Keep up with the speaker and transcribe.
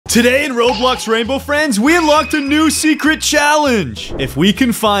Today in Roblox Rainbow Friends, we unlocked a new secret challenge. If we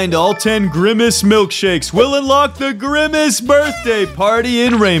can find all 10 Grimace milkshakes, we'll unlock the Grimace birthday party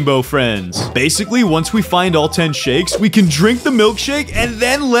in Rainbow Friends. Basically, once we find all 10 shakes, we can drink the milkshake and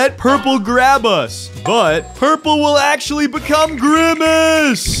then let Purple grab us. But Purple will actually become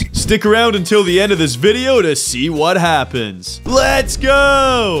Grimace. Stick around until the end of this video to see what happens. Let's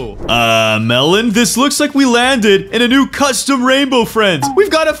go. Melon, this looks like we landed in a new custom Rainbow Friends.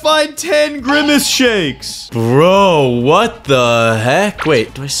 We've got to find 10 Grimace shakes. Bro, what the heck?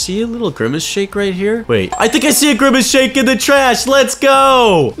 Wait, do I see a little Grimace shake right here? Wait, I think I see a Grimace shake in the trash. Let's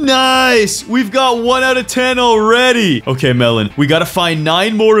go. Nice. We've got 1 out of 10 already. Okay, Melon, we got to find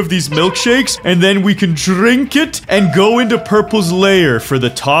 9 more of these milkshakes, and then we can drink it and go into Purple's lair for the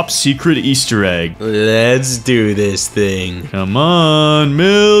top secret Easter egg. Let's do this thing. Come on,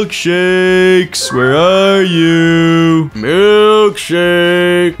 milkshakes. Where are you?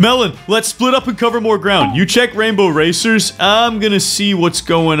 Milkshake. Melon, let's split up and cover more ground. You check Rainbow Racers. I'm gonna see what's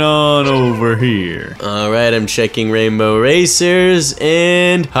going on over here. All right, I'm checking Rainbow Racers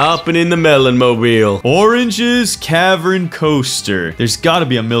and hopping in the Melon Mobile. Orange's Cavern Coaster. There's gotta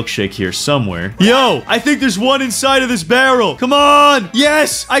be a milkshake here somewhere. Yo, I think there's one inside of this barrel. Come on.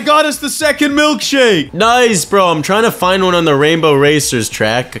 Yes, I got us the second milkshake. Nice, bro. I'm trying to find one on the Rainbow Racers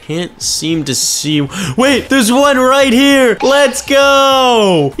track. I can't seem to see. Wait, there's one right here. Let's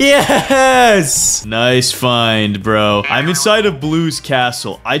go. Yes. Nice find, bro. I'm inside of Blue's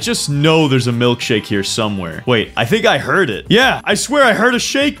castle. I just know there's a milkshake here somewhere. Wait, I think I heard it. Yeah, I swear I heard a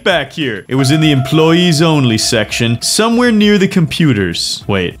shake back here. It was in the employees only section, somewhere near the computers.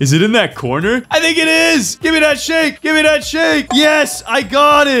 Wait, is it in that corner? I think it is. Give me that shake. Give me that shake. Yes, I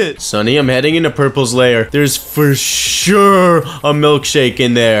got it. Sonny, I'm heading into Purple's lair. There's for sure a milkshake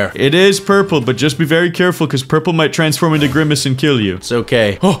in there. It is Purple, but just be very careful because Purple might transform into Grimace and kill you. It's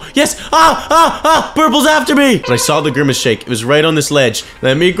okay. Oh, yes. Purple's after me. But I saw the Grimace shake. It was right on this ledge.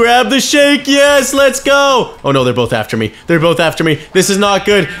 Let me grab the shake. Yes, let's go. Oh, no, they're both after me. They're both after me. This is not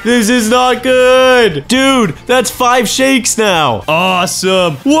good. This is not good. Dude, that's 5 shakes now.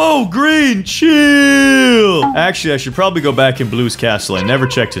 Awesome. Whoa, Green, chill. Actually, I should probably go back in Blue's castle. I never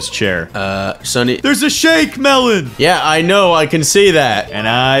checked his chair. Sonny. There's a shake, Melon. Yeah, I know. I can see that. And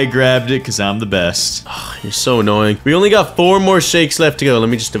I grabbed it because I'm the best. Oh, you're so annoying. We only got 4 more shakes left to go. Let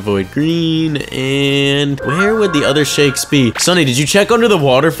me just avoid green. And where would the other shakes be? Sonny, did you check under the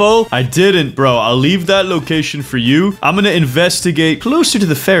waterfall? I didn't, bro. I'll leave that location for you. I'm gonna investigate closer to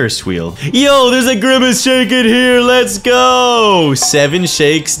the Ferris wheel. Yo, there's a Grimace shake in here. Let's go. 7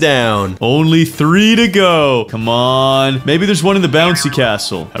 shakes down. Only 3 to go. Come on. Maybe there's one in the bouncy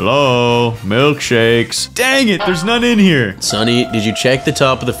castle. Hello? Milkshakes. Dang it, there's none in here. Sonny, did you check the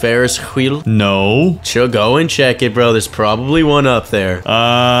top of the Ferris wheel? No. Sure, go and check it, bro. There's probably one up there.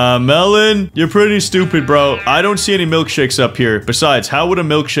 Melon, you're pretty stupid, bro. I don't see any milkshakes up here. Besides, how would a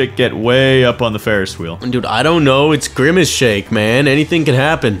milkshake get way up on the Ferris wheel? Dude, I don't know. It's Grimace shake, man. Anything can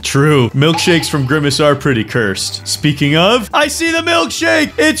happen. True. Milkshakes from Grimace are pretty cursed. Speaking of, I see the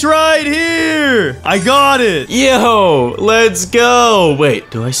milkshake. It's right here. I got it. Yo, let's go. Wait,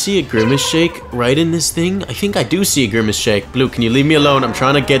 do I see a Grimace shake right in this thing? I think I do see a Grimace shake. Blue, can you leave me alone? I'm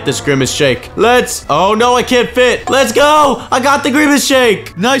trying to get this Grimace shake. Oh no, I can't fit. Let's go. I got the Grimace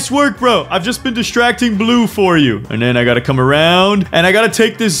shake. Nice work, bro. I've just been distracting Blue for you. And then I gotta come around and I gotta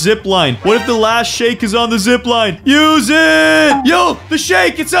take this zip line. What if the last shake is on the zip line? Use it. Yo, the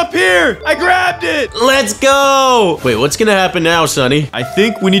shake, it's up here. I grabbed it. Let's go. Wait, what's gonna happen now, Sonny? I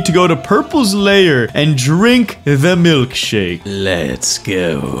think we need to go to Purple's lair and drink the milkshake. Let's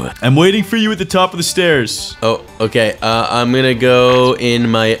go. I'm waiting for you at the top of the stairs. Oh, okay. I'm gonna go in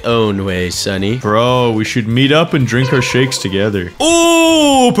my own way, Sonny. Bro, we should meet up and drink our shakes together.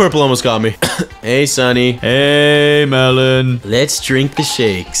 Oh, Purple almost got me. Hey, Sonny. Hey, Melon. Let's drink the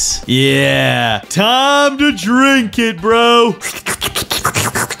shakes. Yeah, time to drink it, bro.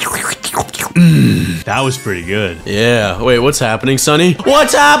 That was pretty good. Yeah. Wait, what's happening, Sonny?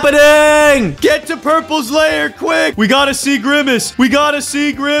 What's happening? Get to Purple's lair, quick. We gotta see Grimace. We gotta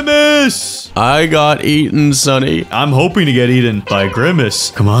see Grimace. I got eaten, Sonny. I'm hoping to get eaten by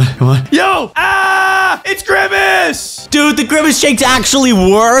Grimace. Come on, come on. Yo! Ah! It's Grimace! Dude, the Grimace shakes actually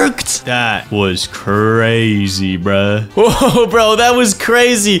worked? That was crazy, bruh. Whoa, bro, that was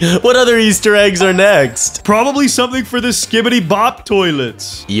crazy. What other Easter eggs are next? Probably something for the Skibbity Bop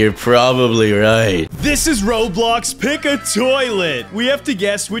toilets. You're probably right. This is Roblox Pick a Toilet. We have to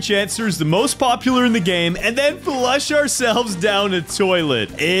guess which answer is the most popular in the game and then flush ourselves down a toilet.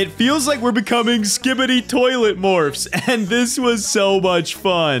 It feels like we're becoming Skibbity Toilet morphs, and this was so much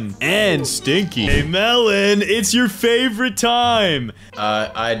fun. And stinky. Hey, Melon, it's your favorite time.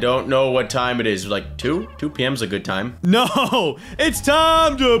 I don't know what time it is. Like 2? 2 p.m.'s a good time. No, it's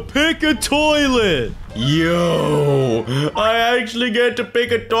time to pick a toilet. Yo, I actually get to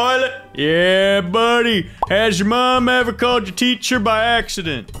pick a toilet? Yeah, buddy. Has your mom ever called your teacher by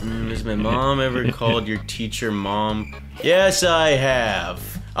accident? Has my mom ever called your teacher mom? Yes, I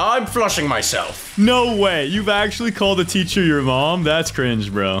have. I'm flushing myself. No way. You've actually called a teacher your mom? That's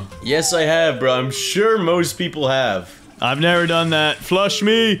cringe, bro. Yes, I have, bro. I'm sure most people have. I've never done that. Flush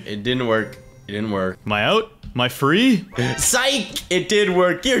me. It didn't work. It didn't work. Am I out? Am I free? Psych! It did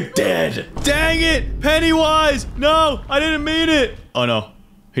work. You're dead. Dang it! Pennywise! No! I didn't mean it! Oh no.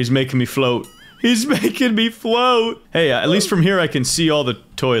 He's making me float. He's making me float! Hey, at least from here I can see all the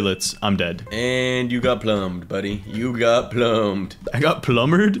toilets. I'm dead. And you got plumbed, buddy. You got plumbed. I got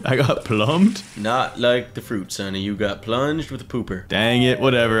plumbered? I got plumbed? Not like the fruit, sonny. You got plunged with a pooper. Dang it,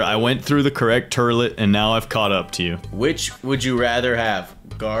 whatever. I went through the correct toilet and now I've caught up to you. Which would you rather have?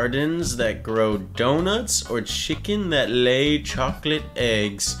 Gardens that grow donuts or chicken that lay chocolate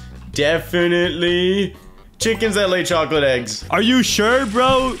eggs? Definitely chickens that lay chocolate eggs. Are you sure,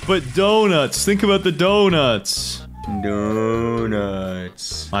 bro? But donuts. Think about the donuts.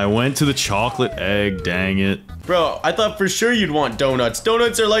 Donuts. I went to the chocolate egg, dang it. Bro, I thought for sure you'd want donuts.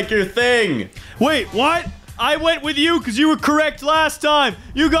 Donuts are like your thing. Wait, what? I went with you because you were correct last time.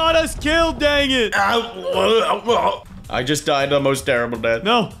 You got us killed, dang it. I just died the most terrible death.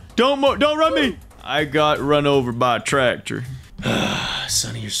 No, don't run me. I got run over by a tractor.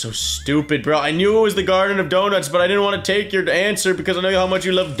 Sonny, you're so stupid, bro. I knew it was the Garden of Donuts, but I didn't want to take your answer because I know how much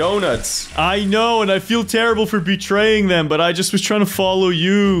you love donuts. I know, and I feel terrible for betraying them, but I just was trying to follow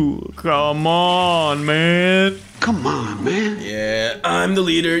you. Come on, man. Come on, man. Yeah, I'm the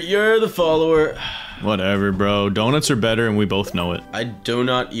leader. You're the follower. Whatever, bro. Donuts are better, and we both know it. I do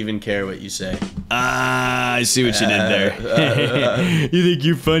not even care what you say. Ah, I see what you did there. You think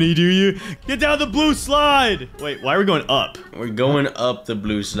you're funny, do you? Get down the blue slide! Wait, why are we going up? We're going up the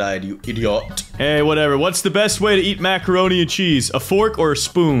blue slide, you idiot. Hey, whatever. What's the best way to eat macaroni and cheese? A fork or a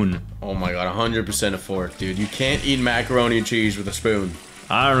spoon? Oh my god, 100% a fork, dude. You can't eat macaroni and cheese with a spoon.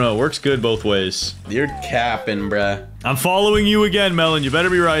 I don't know. Works good both ways. You're capping, bruh. I'm following you again, Melon. You better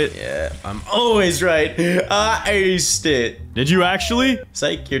be right. Yeah, I'm always right. I aced it. Did you actually?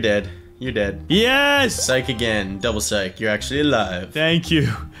 Psych, you're dead. You're dead. Yes! Psych again. Double psych. You're actually alive. Thank you.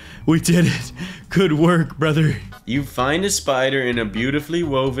 We did it. Good work, brother. You find a spider in a beautifully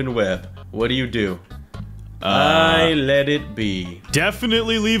woven web. What do? I let it be.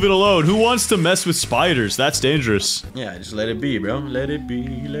 Definitely leave it alone. Who wants to mess with spiders? That's dangerous. Yeah, just let it be, bro. Let it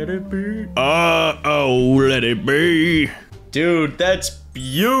be. Let it be. Oh, let it be. Dude, that's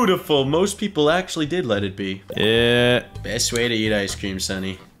beautiful. Most people actually did let it be. Yeah. Best way to eat ice cream,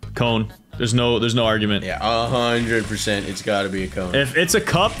 Sonny. Cone. There's no argument. Yeah, 100%. It's gotta be a cone. If it's a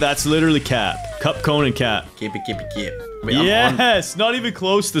cup, that's literally cap. Cup, cone, and cap. Keep it. Wait, Yes! Not even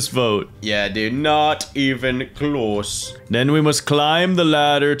close, this vote. Yeah, dude, not even close. Then we must climb the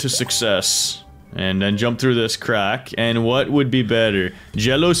ladder to success. And then jump through this crack. And what would be better?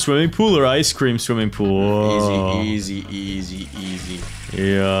 Jello swimming pool or ice cream swimming pool? Oh. Easy.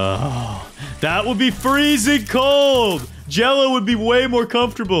 Yeah. That would be freezing cold! Jello would be way more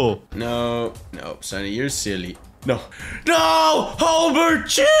comfortable. No, Sonny, you're silly. No, Holbert,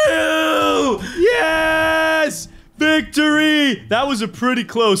 chill! Yes! Victory! That was a pretty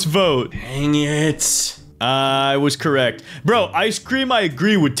close vote. Dang it. I was correct. Bro, ice cream, I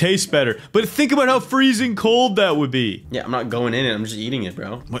agree, would taste better. But think about how freezing cold that would be. Yeah, I'm not going in it. I'm just eating it,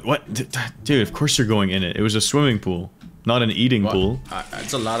 bro. What? Dude, of course you're going in it. It was a swimming pool, not an eating pool.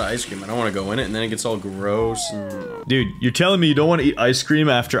 It's a lot of ice cream. I don't want to go in it, and then it gets all gross. Dude, you're telling me you don't want to eat ice cream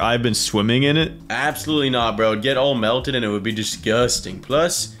after I've been swimming in it? Absolutely not, bro. It'd get all melted, and it would be disgusting.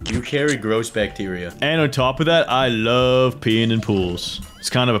 Plus, you carry gross bacteria. And on top of that, I love peeing in pools. It's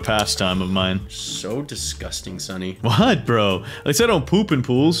kind of a pastime of mine. So disgusting, Sonny. What, bro? At least I don't poop in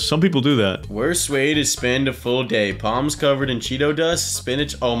pools. Some people do that. Worst way to spend a full day. Palms covered in Cheeto dust,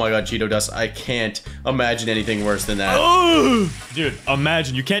 spinach. Oh my god, Cheeto dust. I can't imagine anything worse than that. Oh! Dude,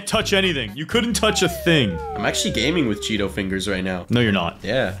 imagine. You can't touch anything. You couldn't touch a thing. I'm actually gaming with Cheeto fingers right now. No, you're not.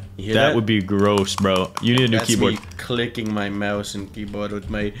 Yeah. You hear that would be gross, bro. You need a new keyboard. That's me clicking my mouse and keyboard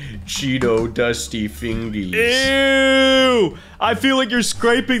with my Cheeto dusty fingers. Ew! I feel like you're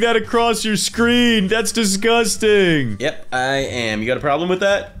scraping that across your screen. That's disgusting. Yep, I am. You got a problem with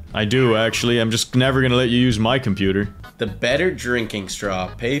that? I do, actually. I'm just never gonna let you use my computer. The better drinking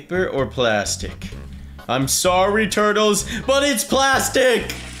straw, paper or plastic? I'm sorry, turtles, but it's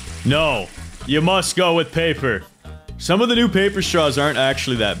plastic! No, you must go with paper. Some of the new paper straws aren't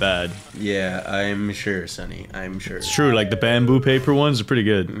actually that bad. Yeah, I'm sure, Sonny. I'm sure. It's true, like the bamboo paper ones are pretty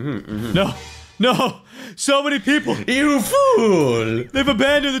good. No, no, so many people. You fool! They've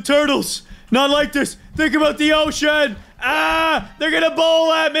abandoned the turtles. Not like this. Think about the ocean. Ah, they're gonna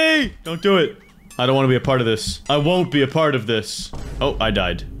bowl at me. Don't do it. I don't want to be a part of this. I won't be a part of this. Oh, I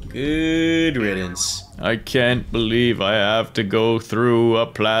died. Good riddance. I can't believe I have to go through a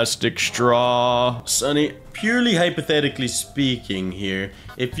plastic straw. Sonny, purely hypothetically speaking here,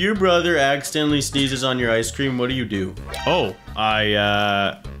 if your brother accidentally sneezes on your ice cream, what do you do? Oh,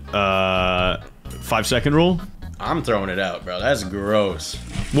 5-second rule? I'm throwing it out, bro. That's gross.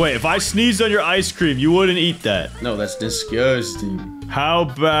 Wait, if I sneezed on your ice cream, you wouldn't eat that? No, that's disgusting. How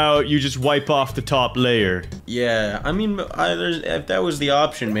about you just wipe off the top layer? Yeah, I mean, if that was the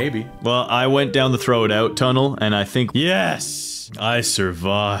option, maybe. Well, I went down the throw it out tunnel, and I think, yes, I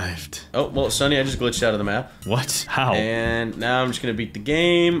survived. Oh, well, Sonny, I just glitched out of the map. What? How? And now I'm just gonna beat the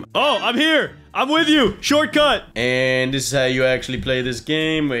game. Oh, I'm here! I'm with you! Shortcut! And this is how you actually play this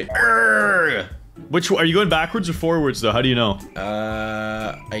game. Wait. Which are you going backwards or forwards, though? How do you know?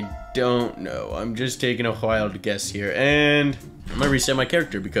 I don't know. I'm just taking a wild guess here. And I'm gonna reset my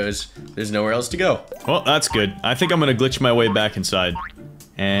character because there's nowhere else to go. Well, that's good. I think I'm gonna glitch my way back inside.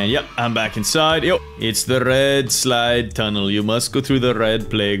 And yep, I'm back inside. Yo, it's the red slide tunnel. You must go through the red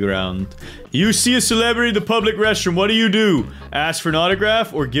playground. You see a celebrity in the public restroom. What do? Ask for an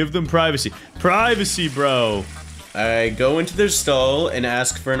autograph or give them privacy? Privacy, bro. I go into their stall and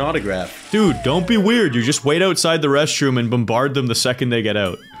ask for an autograph. Dude, don't be weird. You just wait outside the restroom and bombard them the second they get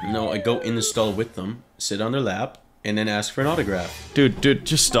out. No, I go in the stall with them, sit on their lap, and then ask for an autograph. Dude,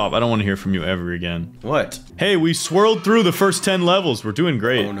 just stop. I don't want to hear from you ever again. What? Hey, we swirled through the first 10 levels. We're doing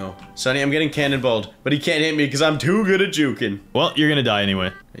great. Oh no. Sonny, I'm getting cannonballed, but he can't hit me because I'm too good at juking. Well, you're gonna die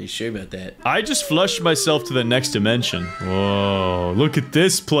anyway. Are you sure about that? I just flushed myself to the next dimension. Whoa, look at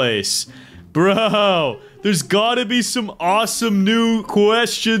this place. Bro, there's gotta be some awesome new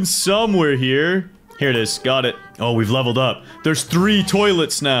questions somewhere here. Here it is, got it. Oh, we've leveled up. There's 3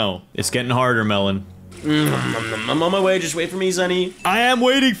 toilets now. It's getting harder, Melon. I'm on my way, just wait for me, Sonny. I am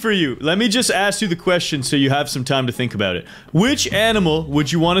waiting for you. Let me just ask you the question so you have some time to think about it. Which animal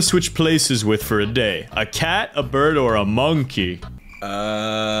would you want to switch places with for a day? A cat, a bird, or a monkey?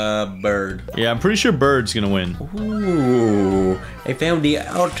 Bird. Yeah, I'm pretty sure bird's gonna win. Ooh, I found the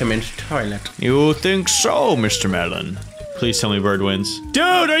ultimate toilet. You think so, Mr. Melon? Please tell me bird wins.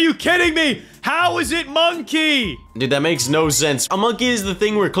 Dude, are you kidding me? How is it monkey? Dude, that makes no sense. A monkey is the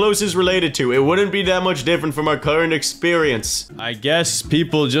thing we're closest related to. It wouldn't be that much different from our current experience. I guess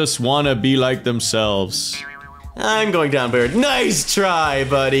people just want to be like themselves. I'm going down, bird. Nice try,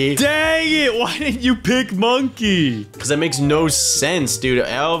 buddy. Dang it, why didn't you pick monkey? Because that makes no sense, dude.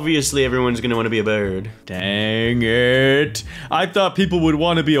 Obviously, everyone's gonna want to be a bird. Dang it. I thought people would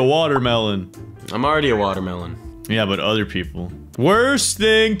want to be a watermelon. I'm already a watermelon. Yeah, but other people. Worst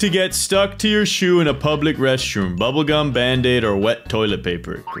thing to get stuck to your shoe in a public restroom. Bubblegum, Band-Aid, or wet toilet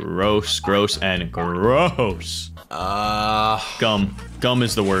paper. Gross, gross, and gross. Gum. Gum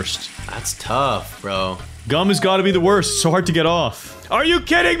is the worst. That's tough, bro. Gum has got to be the worst. It's so hard to get off. Are you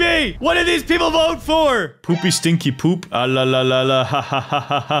kidding me? What did these people vote for? Poopy stinky poop. Ah la la la la ha ha ha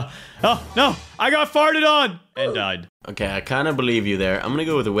ha ha. Oh, no. I got farted on. And died. Okay, I kind of believe you there. I'm gonna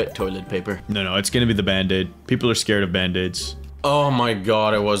go with the wet toilet paper. No, it's gonna be the Band-Aid. People are scared of Band-Aids. Oh my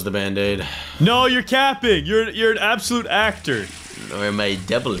god, it was the Band-Aid. No, you're capping. You're an absolute actor. Or am I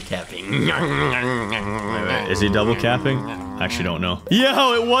double capping? Wait, is he double capping? Actually, don't know.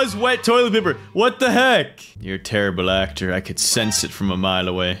 Yo, it was wet toilet paper. What the heck? You're a terrible actor. I could sense it from a mile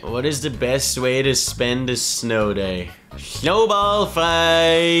away. What is the best way to spend a snow day? Snowball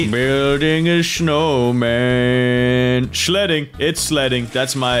fight! Building a snowman. Sledding. It's sledding.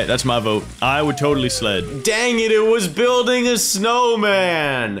 That's my vote. I would totally sled. Dang it, it was building a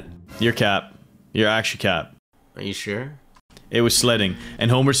snowman! You're cap. You're actually cap. Are you sure? It was sledding, and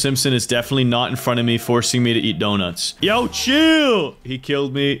Homer Simpson is definitely not in front of me forcing me to eat donuts. Yo, chill! He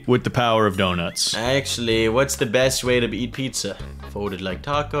killed me with the power of donuts. Actually, what's the best way to eat pizza? Folded like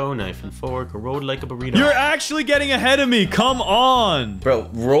taco, knife and fork, or rolled like a burrito? You're actually getting ahead of me, come on! Bro,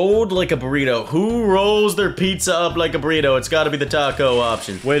 rolled like a burrito. Who rolls their pizza up like a burrito? It's gotta be the taco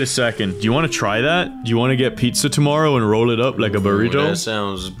option. Wait a second, do you want to try that? Do you want to get pizza tomorrow and roll it up like a burrito? That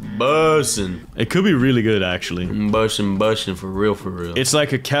sounds bussin'. It could be really good, actually. Bussin', for real, for real. It's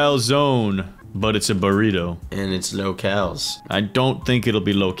like a calzone, but it's a burrito. And it's low cals. I don't think it'll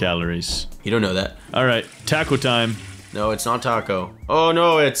be low calories. You don't know that. Alright, taco time. No, it's not taco. Oh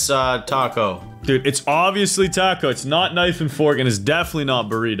no, it's taco. Dude, it's obviously taco. It's not knife and fork, and it's definitely not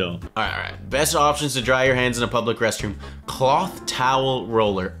burrito. Alright. Best options to dry your hands in a public restroom. Cloth towel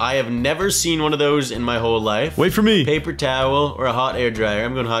roller. I have never seen one of those in my whole life. Wait for me. Paper towel or a hot air dryer.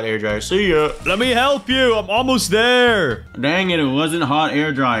 I'm going hot air dryer. See ya. Let me help you. I'm almost there. Dang it wasn't hot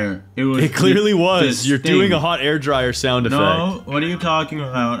air dryer. It clearly was. You're doing a hot air dryer sound effect. No, what are you talking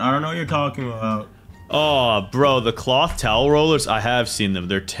about? I don't know what you're talking about. Oh, bro, the cloth towel rollers, I have seen them.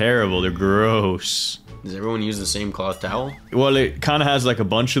 They're terrible. They're gross. Does everyone use the same cloth towel? Well, it kind of has like a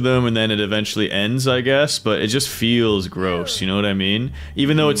bunch of them and then it eventually ends, I guess, but it just feels gross, you know what I mean?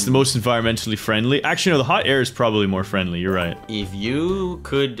 Even though it's the most environmentally friendly. Actually, no, the hot air is probably more friendly, you're right. If you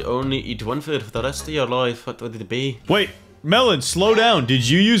could only eat one food for the rest of your life, what would it be? Wait, Melon, slow down. Did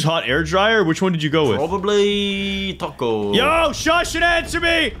you use hot air dryer? Which one did you go with? Probably taco. Yo, shush and answer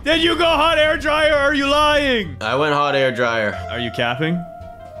me! Did you go hot air dryer or are you lying? I went hot air dryer. Are you capping?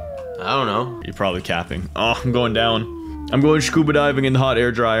 I don't know. You're probably capping. Oh, I'm going down. I'm going scuba diving in the hot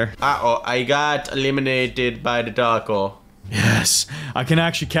air dryer. Uh-oh, I got eliminated by the taco. Yes, I can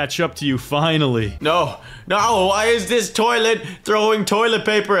actually catch up to you finally. No, why is this toilet throwing toilet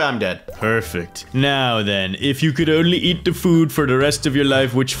paper? I'm dead. Perfect. Now then, if you could only eat the food for the rest of your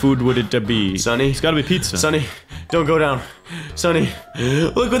life, which food would it be? Sonny. It's gotta be pizza. Sonny, don't go down. Sonny,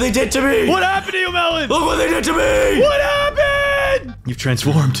 look what they did to me. What happened to you, Melon? Look what they did to me. What happened? You've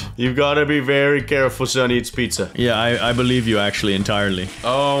transformed. You've got to be very careful, Sonny. It's pizza. Yeah, I believe you actually entirely.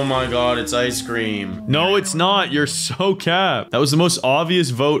 Oh my god, it's ice cream. No, it's not. You're so capped. That was the most obvious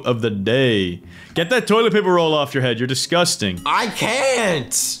vote of the day. Get that toilet paper roll off your head. You're disgusting. I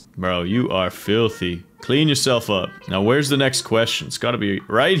can't. Bro, you are filthy. Clean yourself up. Now, where's the next question? It's gotta be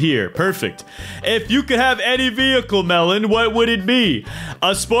right here. Perfect. If you could have any vehicle, Melon, what would it be?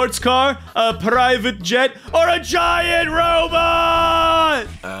 A sports car, a private jet, or a giant robot?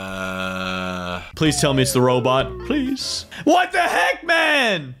 Please tell me it's the robot. Please. What the heck,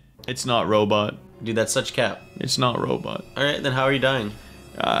 man? It's not robot. Dude, that's such cap. It's not robot. Alright, then how are you dying?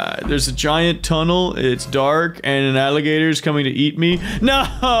 There's a giant tunnel, it's dark, and an alligator's coming to eat me. No,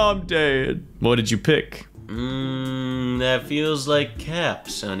 I'm dead. What did you pick? That feels like cap,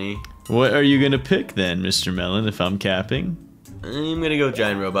 Sonny. What are you gonna pick then, Mr. Melon, if I'm capping? I'm gonna go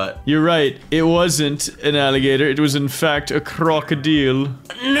giant robot. You're right, it wasn't an alligator, it was in fact a crocodile.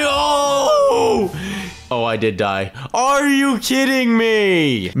 No! Oh, I did die. Are you kidding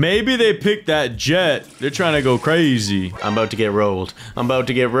me? Maybe they picked that jet. They're trying to go crazy. I'm about to get rolled. I'm about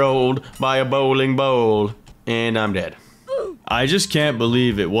to get rolled by a bowling ball. And I'm dead. I just can't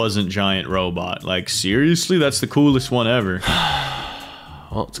believe it wasn't Giant Robot. Like, seriously? That's the coolest one ever.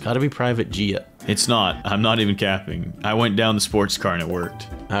 Well, it's gotta be Private Gia. It's not. I'm not even capping. I went down the sports car and it worked.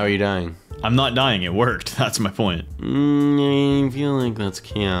 How are you dying? I'm not dying, it worked. That's my point. I feel like that's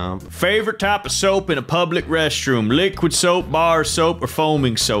camp. Favorite type of soap in a public restroom? Liquid soap, bar soap, or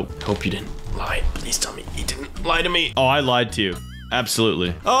foaming soap? Hope you didn't lie. Please tell me you didn't lie to me. Oh, I lied to you.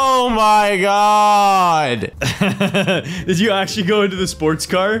 Absolutely. Oh my god! Did you actually go into the sports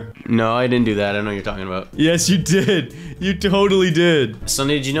car? No, I didn't do that. I know what you're talking about. Yes, you did. You totally did.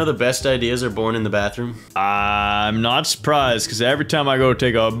 Sonny, did you know the best ideas are born in the bathroom? I'm not surprised, because every time I go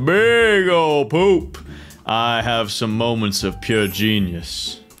take a big ol' poop, I have some moments of pure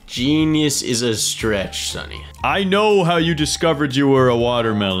genius. Genius is a stretch, Sonny. I know how you discovered you were a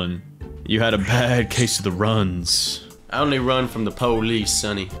watermelon. You had a bad case of the runs. I only run from the police,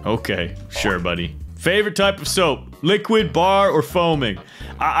 Sonny. Okay, sure, buddy. Favorite type of soap? Liquid, bar, or foaming?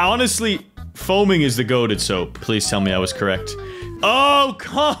 I honestly, foaming is the goated soap. Please tell me I was correct. Oh,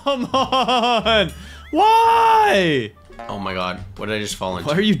 come on! Why? Oh my god, what did I just fall into?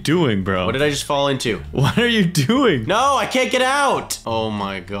 What are you doing, bro? What did I just fall into? What are you doing? No, I can't get out! Oh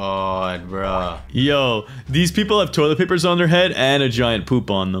my god, bruh. Yo, these people have toilet papers on their head and a giant poop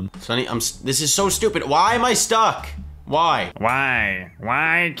on them. Sonny, this is so stupid. Why am I stuck? Why? Why?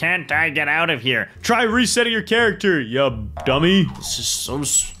 Why can't I get out of here? Try resetting your character, you dummy. This is so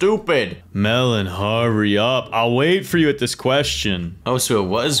stupid. Melon, hurry up. I'll wait for you at this question. Oh, so it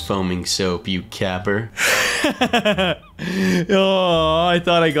was foaming soap, you capper. Oh, I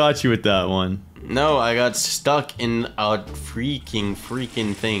thought I got you with that one. No, I got stuck in a freaking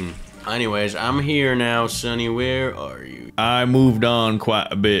thing. Anyways, I'm here now, Sonny. Where are you? I moved on quite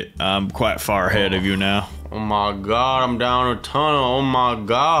a bit. I'm quite far ahead of you now. Oh my god, I'm down a tunnel. Oh my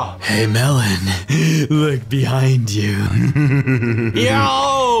god. Hey, Melon. Look behind you.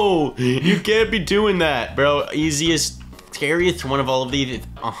 Yo! You can't be doing that, bro. Easiest, scariest one of all of these is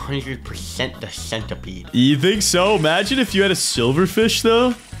 100% the centipede. You think so? Imagine if you had a silverfish,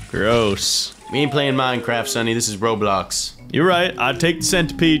 though. Gross. We ain't playing Minecraft, Sonny. This is Roblox. You're right. I'd take the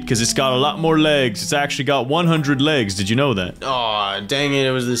centipede because it's got a lot more legs. It's actually got 100 legs. Did you know that? Aw, dang it,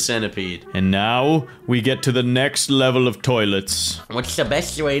 it was the centipede. And now we get to the next level of toilets. What's the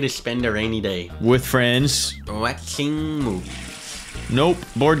best way to spend a rainy day? With friends. Watching movies. Nope.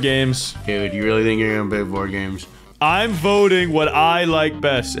 Board games. Dude, you really think you're gonna play board games? I'm voting what I like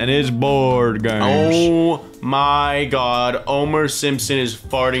best, and it's board games. Oh my god, Homer Simpson is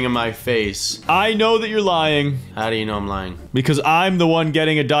farting in my face. I know that you're lying. How do you know I'm lying? Because I'm the one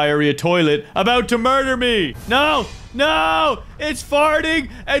getting a diarrhea toilet about to murder me. No, no, it's farting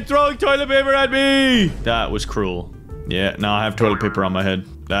and throwing toilet paper at me. That was cruel. Yeah, now I have toilet paper on my head.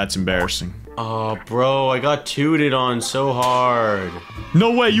 That's embarrassing. Oh, bro, I got tooted on so hard. No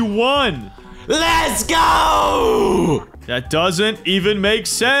way, you won. Let's go! That doesn't even make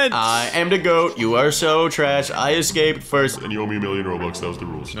sense. I am the GOAT. You are so trash. I escaped first. And you owe me $1 million Robux. That was the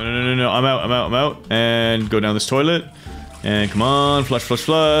rules. No. I'm out. And go down this toilet. And come on,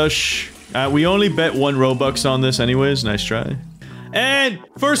 flush. We only bet 1 Robux on this anyways. Nice try. And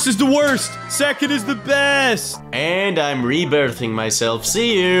first is the worst. Second is the best. And I'm rebirthing myself.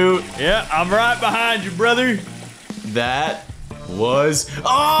 See you. Yeah, I'm right behind you, brother. That was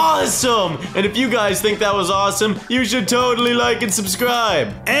awesome! And if you guys think that was awesome, you should totally like and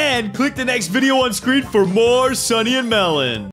subscribe. And click the next video on screen for more Sunny and Melon.